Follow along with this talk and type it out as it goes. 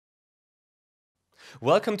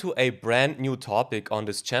Welcome to a brand new topic on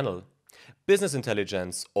this channel, Business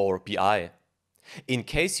Intelligence or BI. In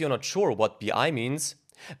case you're not sure what BI means,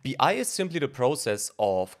 BI is simply the process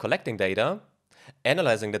of collecting data,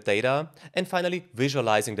 analyzing the data, and finally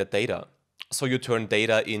visualizing the data. So you turn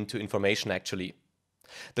data into information actually.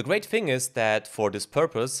 The great thing is that for this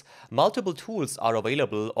purpose, multiple tools are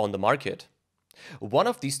available on the market. One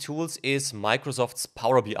of these tools is Microsoft's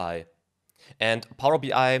Power BI. And Power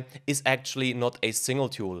BI is actually not a single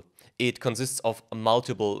tool. It consists of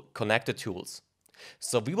multiple connected tools.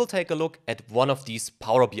 So we will take a look at one of these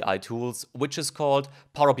Power BI tools, which is called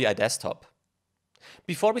Power BI Desktop.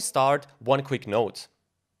 Before we start, one quick note.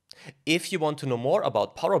 If you want to know more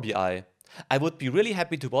about Power BI, I would be really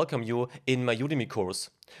happy to welcome you in my Udemy course,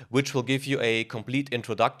 which will give you a complete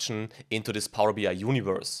introduction into this Power BI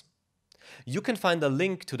universe. You can find a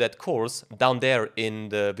link to that course down there in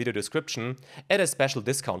the video description at a special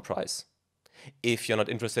discount price. If you're not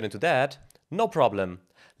interested into that, no problem.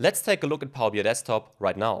 Let's take a look at Power BI Desktop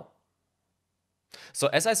right now. So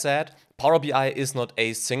as I said, Power BI is not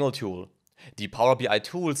a single tool. The Power BI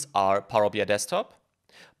tools are Power BI Desktop,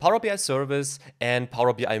 Power BI Service, and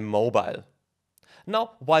Power BI Mobile.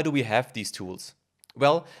 Now, why do we have these tools?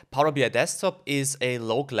 Well, Power BI Desktop is a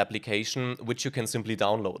local application which you can simply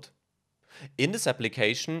download. In this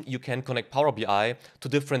application, you can connect Power BI to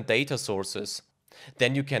different data sources.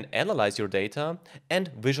 Then you can analyze your data and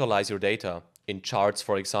visualize your data, in charts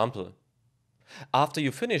for example. After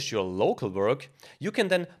you finish your local work, you can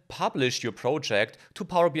then publish your project to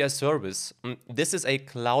Power BI Service. This is a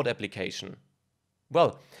cloud application.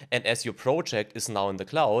 Well, and as your project is now in the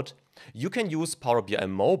cloud, you can use Power BI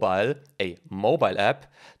Mobile, a mobile app,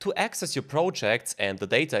 to access your projects and the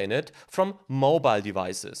data in it from mobile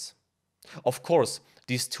devices. Of course,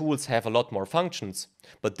 these tools have a lot more functions,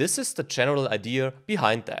 but this is the general idea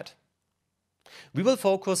behind that. We will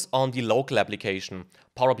focus on the local application,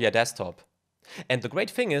 Power BI Desktop. And the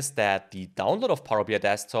great thing is that the download of Power BI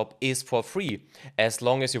Desktop is for free, as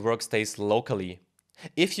long as your work stays locally.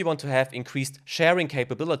 If you want to have increased sharing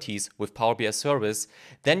capabilities with Power BI Service,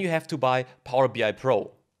 then you have to buy Power BI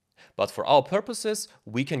Pro. But for our purposes,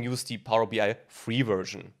 we can use the Power BI free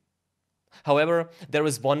version. However, there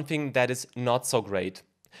is one thing that is not so great.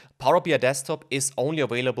 Power BI Desktop is only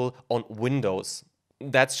available on Windows.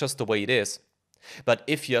 That's just the way it is. But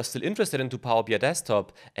if you're still interested into Power BI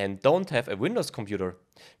Desktop and don't have a Windows computer,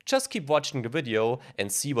 just keep watching the video and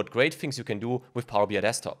see what great things you can do with Power BI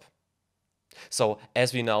Desktop. So,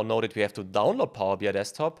 as we now know that we have to download Power BI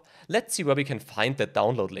Desktop, let's see where we can find that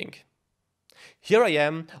download link. Here I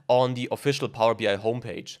am on the official Power BI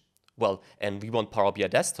homepage. Well, and we want Power BI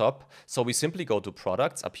Desktop, so we simply go to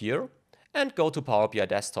Products up here and go to Power BI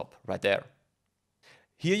Desktop right there.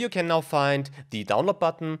 Here you can now find the download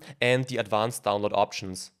button and the advanced download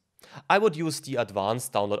options. I would use the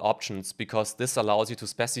advanced download options because this allows you to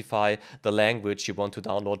specify the language you want to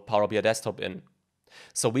download Power BI Desktop in.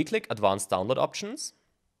 So we click advanced download options.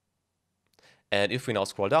 And if we now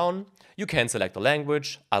scroll down, you can select the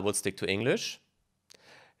language. I will stick to English.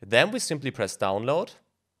 Then we simply press download.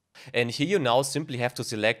 And here you now simply have to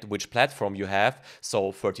select which platform you have,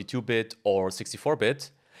 so 32-bit or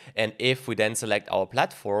 64-bit. And if we then select our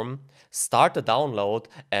platform, start the download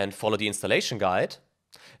and follow the installation guide,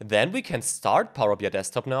 then we can start Power BI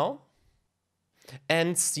Desktop now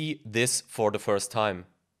and see this for the first time.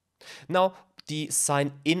 Now, the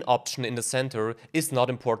sign in option in the center is not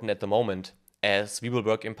important at the moment. As we will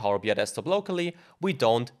work in Power BI Desktop locally, we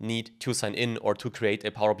don't need to sign in or to create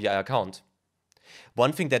a Power BI account.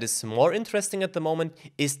 One thing that is more interesting at the moment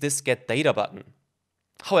is this Get Data button.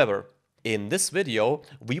 However, in this video,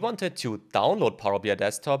 we wanted to download Power BI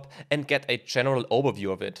Desktop and get a general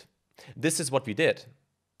overview of it. This is what we did.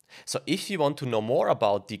 So if you want to know more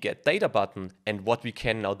about the Get Data button and what we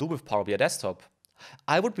can now do with Power BI Desktop,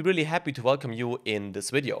 I would be really happy to welcome you in this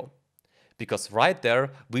video. Because right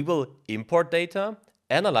there, we will import data,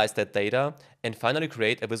 analyze that data, and finally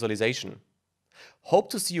create a visualization. Hope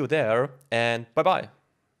to see you there, and bye-bye.